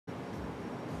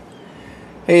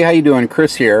Hey, how you doing?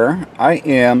 Chris here. I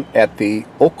am at the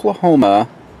Oklahoma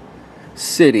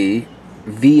City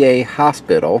VA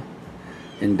Hospital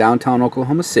in downtown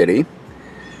Oklahoma City,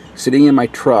 sitting in my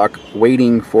truck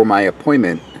waiting for my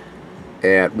appointment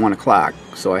at 1 o'clock.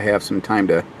 So I have some time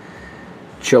to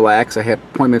chillax. I had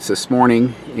appointments this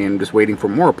morning and just waiting for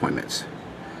more appointments.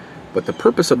 But the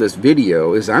purpose of this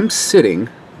video is I'm sitting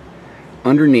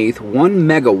underneath 1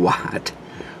 megawatt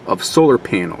of solar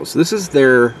panels. This is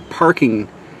their parking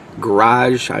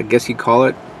garage, I guess you call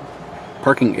it,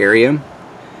 parking area,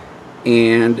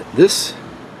 and this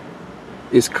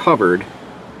is covered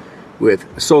with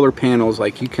solar panels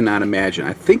like you cannot imagine.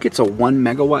 I think it's a 1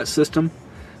 megawatt system,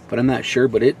 but I'm not sure.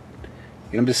 But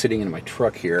I'm just sitting in my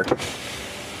truck here.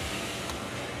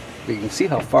 You can see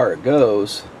how far it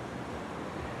goes.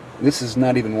 This is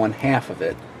not even 1/2 of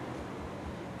it.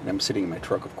 And I'm sitting in my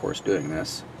truck, of course, doing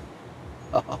this.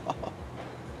 But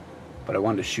I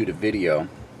wanted to shoot a video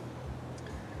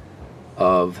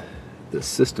of the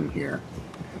system here.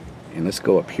 And let's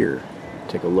go up here,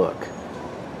 take a look.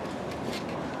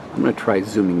 I'm going to try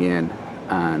zooming in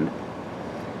on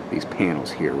these panels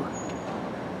here.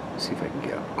 See if I can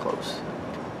get up close.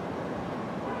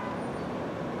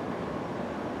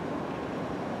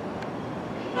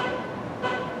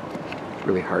 It's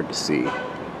really hard to see.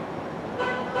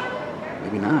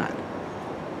 Maybe not.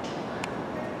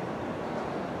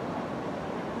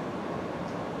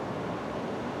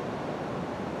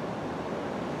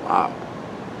 Wow.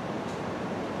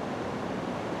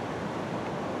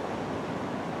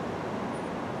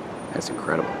 That's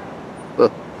incredible.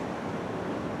 Ugh.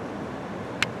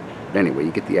 But anyway,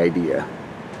 you get the idea.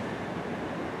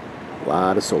 A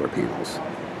lot of solar panels.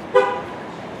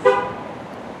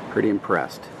 Pretty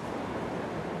impressed.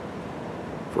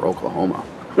 For Oklahoma.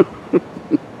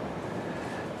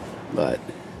 But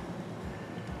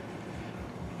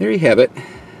there you have it.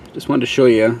 Just wanted to show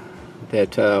you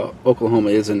that Oklahoma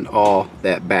isn't all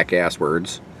that back-ass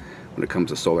words when it comes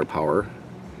to solar power.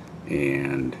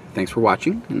 And thanks for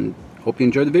watching, and hope you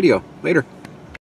enjoyed the video. Later.